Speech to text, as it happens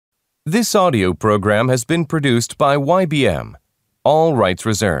This audio program has been produced by YBM. All rights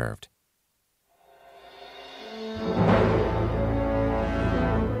reserved.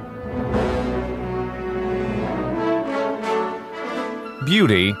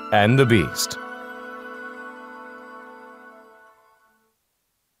 Beauty and the Beast.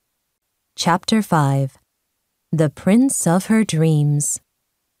 Chapter 5. The Prince of Her Dreams.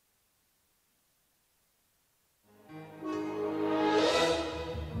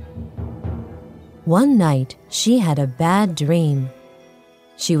 One night, she had a bad dream.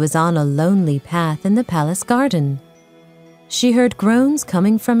 She was on a lonely path in the palace garden. She heard groans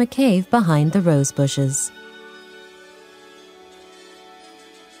coming from a cave behind the rose bushes.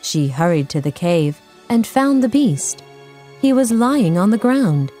 She hurried to the cave and found the beast. He was lying on the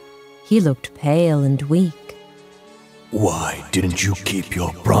ground. He looked pale and weak. "Why didn't you keep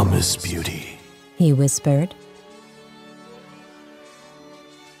your promise, Beauty?" he whispered.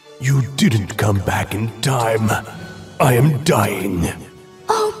 "You didn't come back in time. I am dying."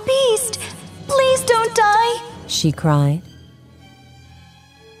 "Oh, Beast, please don't die," she cried.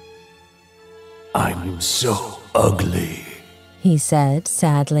 "I'm so ugly," he said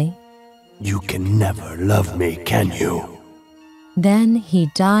sadly. "You can never love me, can you?" Then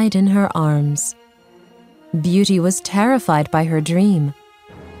he died in her arms. Beauty was terrified by her dream.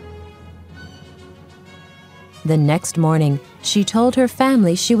 The next morning, she told her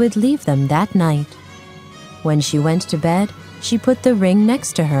family she would leave them that night. When she went to bed, she put the ring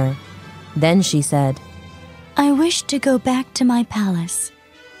next to her. Then she said, "I wish to go back to my palace."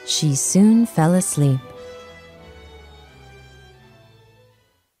 She soon fell asleep.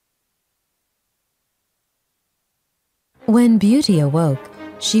 When Beauty awoke,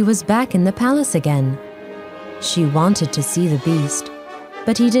 she was back in the palace again. She wanted to see the beast,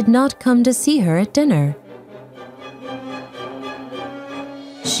 but he did not come to see her at dinner.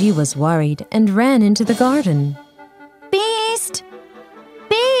 She was worried and ran into the garden. "Beast!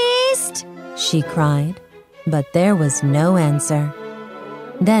 Beast!" she cried, but there was no answer.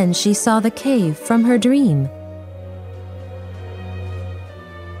 Then she saw the cave from her dream.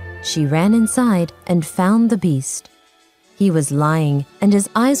 She ran inside and found the beast. He was lying and his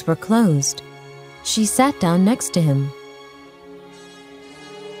eyes were closed. She sat down next to him.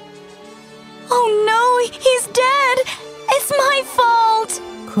 "Oh no, he's dead! It's my fault!"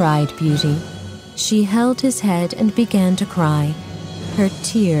 cried Beauty. She held his head and began to cry. Her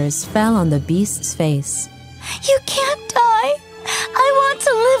tears fell on the beast's face. "You can't die! I want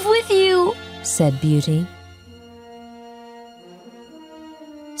to live with you!" said Beauty.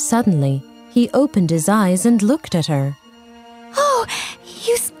 Suddenly, he opened his eyes and looked at her. "Oh,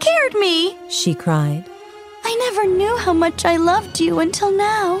 you scared me!" she cried. "I never knew how much I loved you until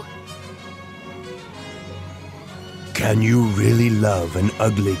now." "Can you really love an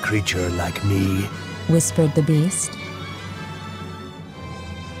ugly creature like me?" whispered the beast.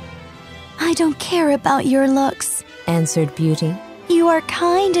 "I don't care about your looks," answered Beauty. "You are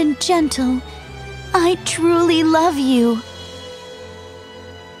kind and gentle. I truly love you."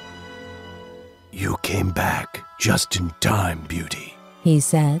 "You came back just in time, Beauty," he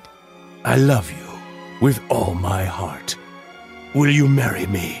said. "I love you with all my heart. Will you marry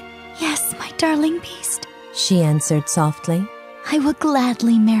me?" "Yes, my darling beast," she answered softly. "I will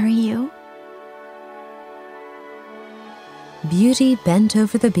gladly marry you." Beauty bent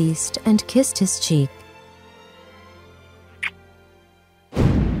over the beast and kissed his cheek.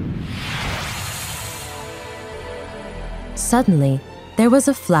 Suddenly, there was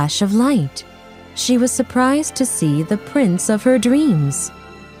a flash of light. She was surprised to see the prince of her dreams.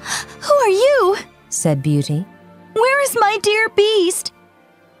 "Who are you?" said Beauty. "Where is my dear beast?"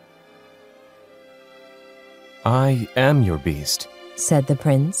 I am your beast, said the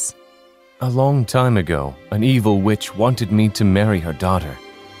prince. A long time ago, an evil witch wanted me to marry her daughter.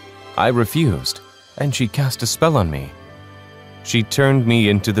 I refused, and she cast a spell on me. She turned me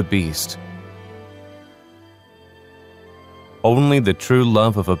into the beast. Only the true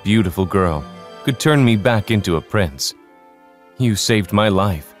love of a beautiful girl could turn me back into a prince. You saved my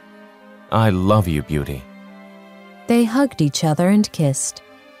life. I love you, Beauty." They hugged each other and kissed.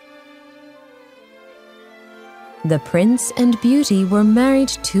 The prince and Beauty were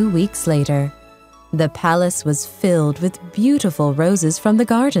married 2 weeks later. The palace was filled with beautiful roses from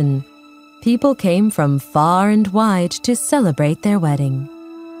the garden. People came from far and wide to celebrate their wedding.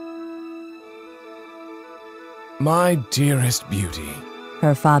 "My dearest Beauty,"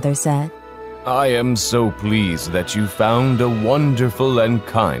 her father said, "I am so pleased that you found a wonderful and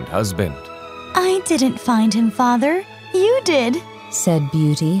kind husband." "I didn't find him, Father. You did," said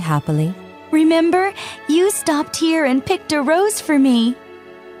Beauty happily. "Remember, you stopped here and picked a rose for me."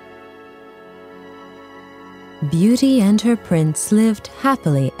 Beauty and her prince lived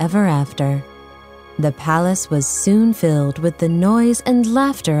happily ever after. The palace was soon filled with the noise and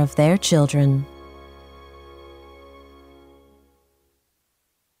laughter of their children.